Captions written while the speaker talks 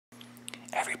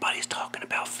Everybody's talking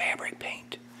about fabric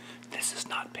paint. This is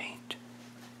not paint.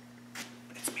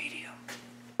 It's medium.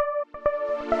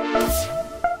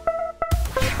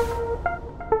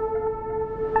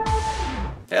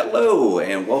 Hello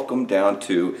and welcome down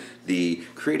to the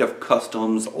Creative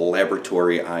Customs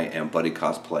Laboratory. I am Buddy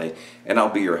Cosplay and I'll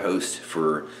be your host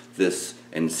for this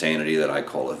insanity that I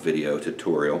call a video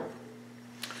tutorial.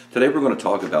 Today we're going to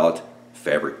talk about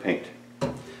fabric paint.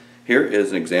 Here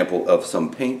is an example of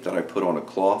some paint that I put on a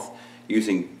cloth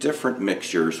using different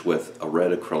mixtures with a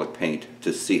red acrylic paint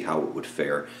to see how it would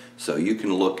fare. So you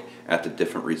can look at the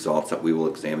different results that we will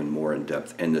examine more in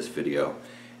depth in this video,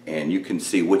 and you can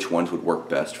see which ones would work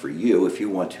best for you if you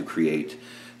want to create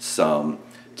some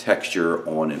texture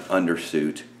on an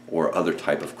undersuit or other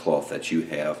type of cloth that you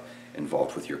have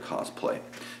involved with your cosplay.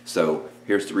 So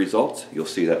here's the results. You'll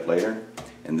see that later.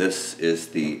 And this is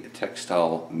the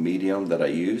textile medium that I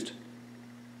used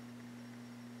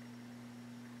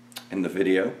in the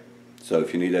video. So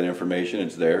if you need that information,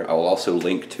 it's there. I will also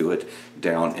link to it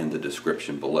down in the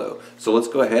description below. So let's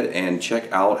go ahead and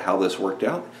check out how this worked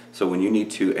out. So when you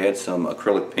need to add some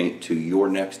acrylic paint to your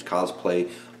next cosplay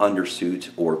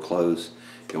undersuit or clothes,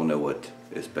 you'll know what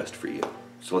is best for you.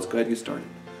 So let's go ahead and get started.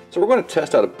 So we're going to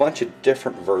test out a bunch of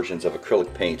different versions of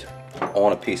acrylic paint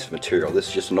on a piece of material. This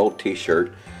is just an old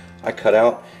t-shirt I cut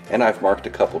out, and I've marked a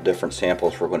couple different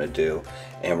samples we're going to do,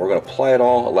 and we're going to apply it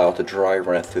all, allow it to dry,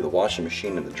 run it through the washing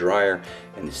machine and the dryer,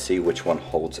 and see which one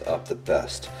holds up the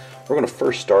best. We're going to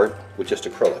first start with just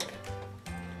acrylic.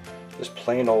 Just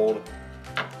plain old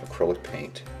acrylic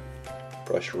paint.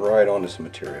 Brush right on this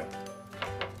material.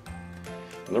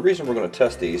 And the reason we're going to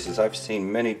test these is I've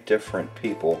seen many different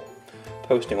people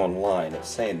posting online and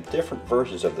saying different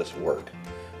versions of this work.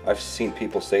 I've seen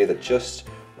people say that just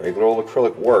regular old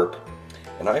acrylic work,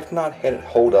 and I've not had it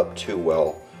hold up too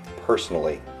well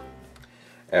personally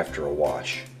after a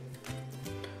wash.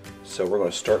 So we're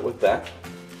going to start with that.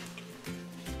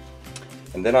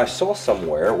 And then I saw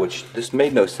somewhere, which this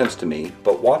made no sense to me,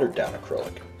 but watered down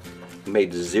acrylic. It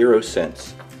made 0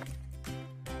 sense.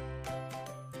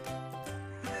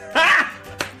 Ha!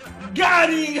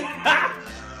 Got him!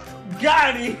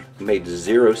 Got him! It made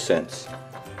 0 sense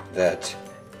that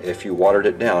if you watered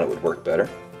it down it would work better.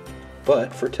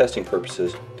 But for testing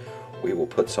purposes, we will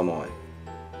put some on.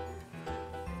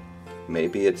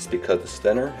 Maybe it's because it's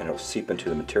thinner and it'll seep into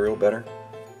the material better.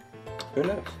 Who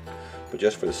knows? But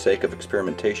just for the sake of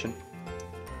experimentation,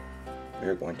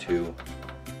 we're going to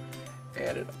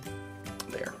add it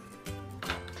there.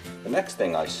 The next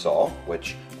thing I saw,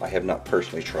 which I have not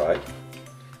personally tried,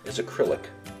 is acrylic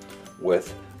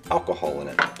with alcohol in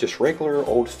it. Just regular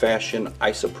old-fashioned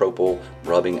isopropyl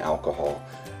rubbing alcohol,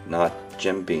 not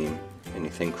Jim Beam,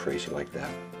 anything crazy like that.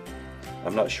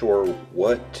 I'm not sure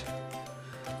what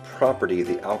property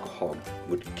the alcohol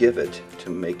would give it to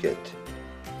make it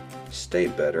stay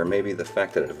better. Maybe the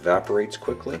fact that it evaporates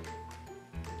quickly.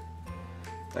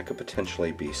 That could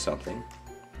potentially be something.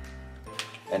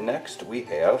 And next we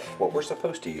have what we're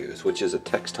supposed to use, which is a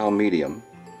textile medium,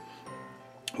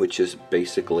 which is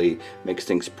basically makes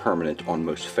things permanent on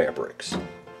most fabrics.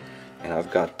 And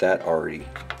I've got that already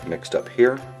mixed up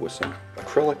here with some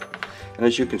acrylic. And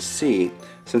as you can see,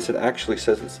 since it actually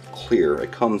says it's clear,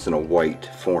 it comes in a white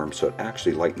form, so it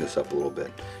actually lightens this up a little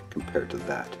bit compared to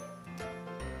that.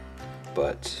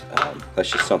 But that's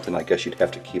just something I guess you'd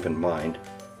have to keep in mind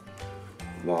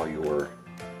while you're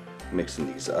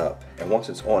mixing these up. And once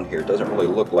it's on here, it doesn't really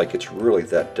look like it's really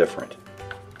that different.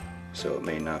 So it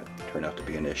may not turn out to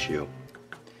be an issue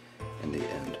in the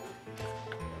end.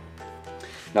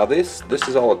 Now this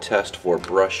is all a test for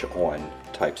brush on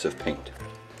types of paint.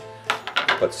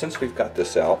 But since we've got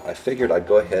this out, I figured I'd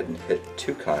go ahead and hit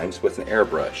two kinds with an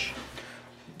airbrush.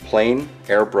 Plain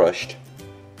airbrushed,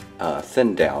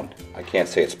 thin down. I can't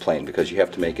say it's plain because you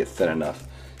have to make it thin enough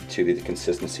to be the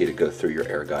consistency to go through your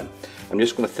air gun. I'm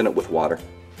just going to thin it with water,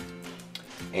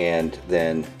 and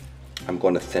then I'm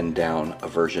going to thin down a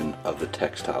version of the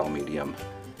textile medium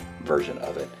version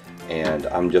of it. And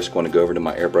I'm just going to go over to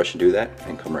my airbrush and do that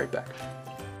and come right back.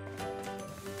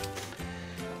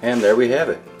 And there we have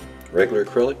it. Regular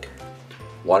acrylic,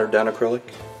 watered down acrylic,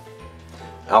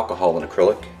 alcohol and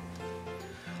acrylic,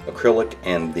 acrylic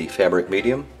and the fabric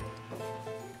medium,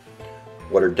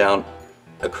 watered down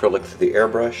acrylic through the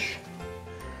airbrush,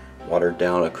 watered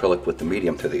down acrylic with the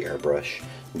medium through the airbrush.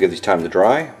 We'll give these time to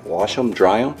dry, wash them,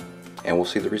 dry them, and we'll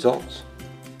see the results.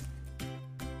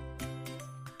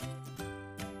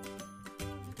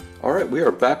 Alright, we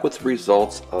are back with the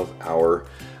results of our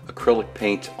acrylic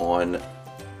paint on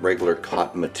regular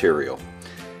cotton material.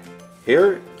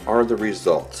 Here are the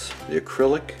results. The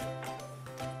acrylic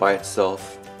by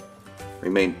itself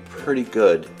remain pretty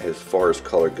good as far as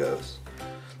color goes.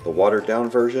 The watered down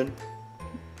version,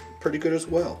 pretty good as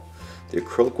well. The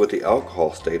acrylic with the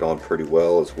alcohol stayed on pretty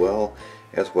well as well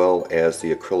as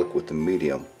the acrylic with the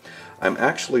medium. I'm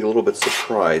actually a little bit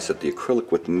surprised that the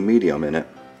acrylic with the medium in it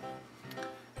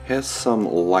has some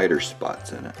lighter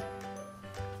spots in it.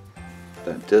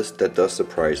 That does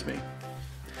surprise me.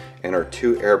 And our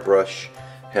two airbrush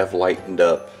have lightened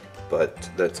up, but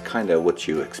that's kind of what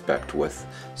you expect with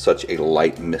such a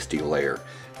light misty layer.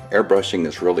 Airbrushing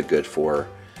is really good for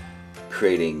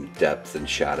creating depth and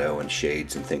shadow and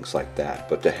shades and things like that,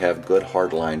 but to have good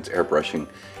hard lines, airbrushing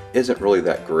isn't really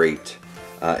that great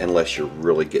unless you're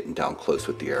really getting down close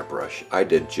with the airbrush. I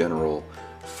did general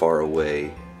far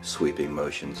away sweeping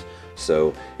motions,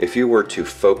 so if you were to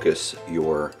focus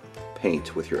your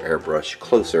paint with your airbrush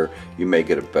closer, you may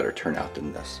get a better turnout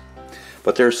than this.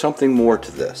 But there's something more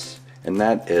to this, and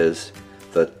that is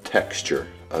the texture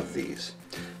of these.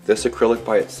 This acrylic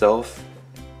by itself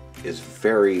is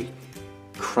very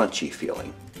crunchy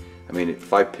feeling. I mean,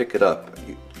 if I pick it up,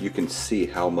 you can see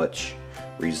how much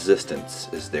resistance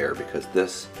is there, because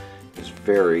this is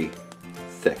very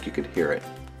thick. You can hear it.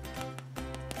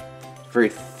 It's very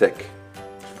thick,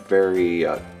 very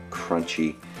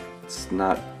crunchy. It's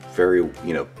not very,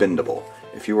 bendable.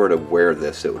 If you were to wear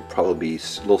this, it would probably be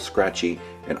a little scratchy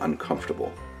and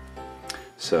uncomfortable.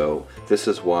 So this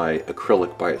is why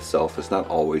acrylic by itself is not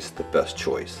always the best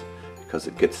choice, because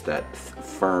it gets that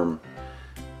firm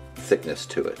thickness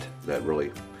to it that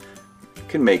really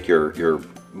can make your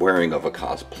wearing of a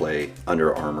cosplay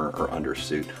Under Armour or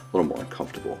undersuit a little more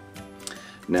uncomfortable.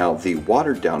 Now the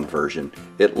watered down version,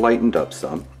 it lightened up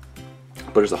some,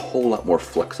 but it's a whole lot more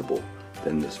flexible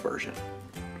than this version.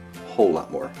 A whole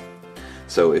lot more.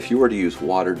 So if you were to use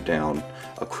watered down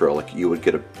acrylic, you would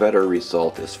get a better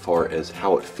result as far as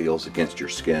how it feels against your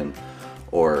skin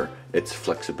or its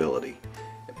flexibility.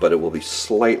 But it will be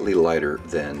slightly lighter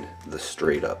than the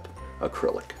straight up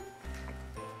acrylic.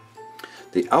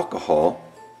 The alcohol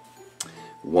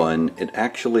one, it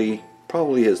actually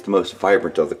probably is the most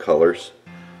vibrant of the colors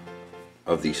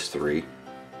of these three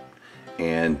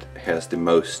and has the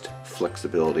most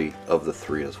flexibility of the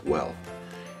three as well.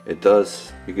 It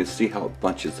does, you can see how it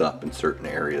bunches up in certain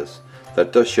areas.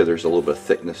 That does show there's a little bit of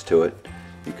thickness to it.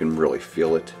 You can really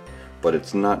feel it, but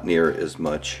it's not near as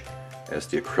much as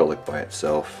the acrylic by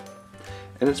itself.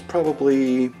 And it's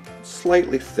probably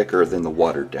slightly thicker than the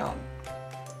watered down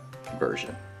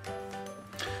version.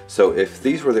 So if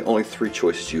these were the only three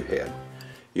choices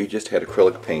you just had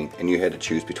acrylic paint and you had to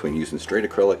choose between using straight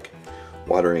acrylic,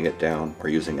 watering it down, or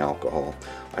using alcohol,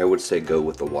 I would say go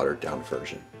with the watered down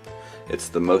version. It's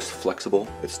the most flexible,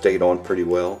 it stayed on pretty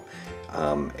well,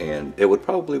 and it would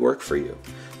probably work for you.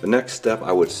 The next step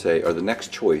I would say, or the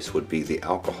next choice would be the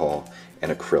alcohol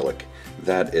and acrylic.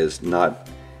 That is not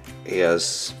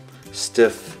as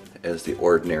stiff as the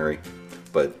ordinary,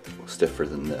 but stiffer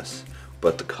than this.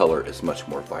 But the color is much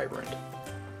more vibrant.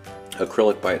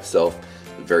 Acrylic by itself,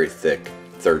 very thick,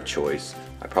 third choice.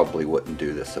 I probably wouldn't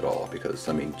do this at all because,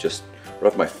 I mean, just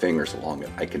rub my fingers along it,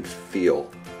 I can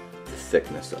feel the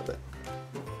thickness of it.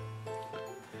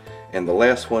 And the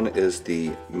last one is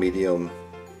the medium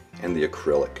and the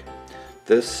acrylic.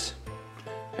 This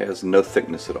has no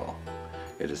thickness at all.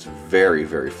 It is very,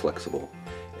 very flexible.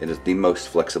 It is the most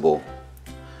flexible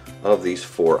of these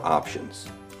four options.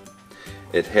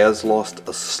 It has lost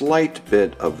a slight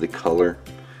bit of the color,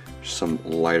 some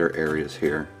lighter areas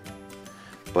here,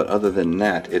 but other than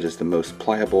that, it is the most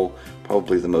pliable,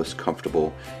 probably the most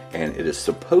comfortable, and it is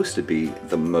supposed to be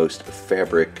the most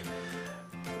fabric,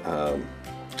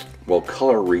 well,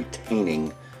 color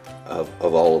retaining of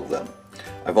all of them.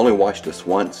 I've only washed this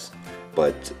once,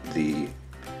 but the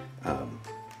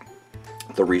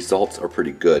results are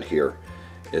pretty good here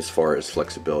as far as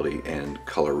flexibility and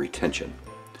color retention.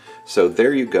 So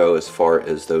there you go as far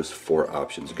as those four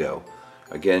options go.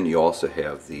 Again, you also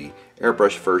have the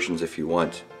airbrush versions if you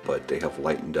want, but they have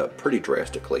lightened up pretty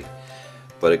drastically.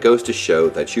 But it goes to show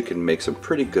that you can make some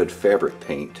pretty good fabric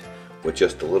paint with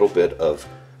just a little bit of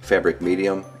fabric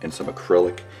medium and some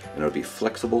acrylic, and it'll be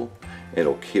flexible,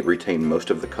 it'll retain most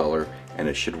of the color, and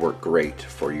it should work great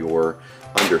for your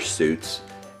undersuits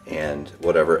and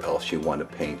whatever else you want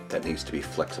to paint that needs to be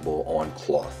flexible on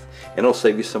cloth. And it'll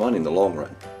save you some money in the long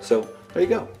run. So there you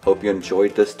go. Hope you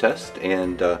enjoyed this test,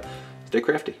 and stay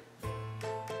crafty.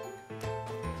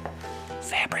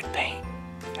 Fabric paint.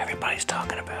 Everybody's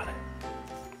talking about it.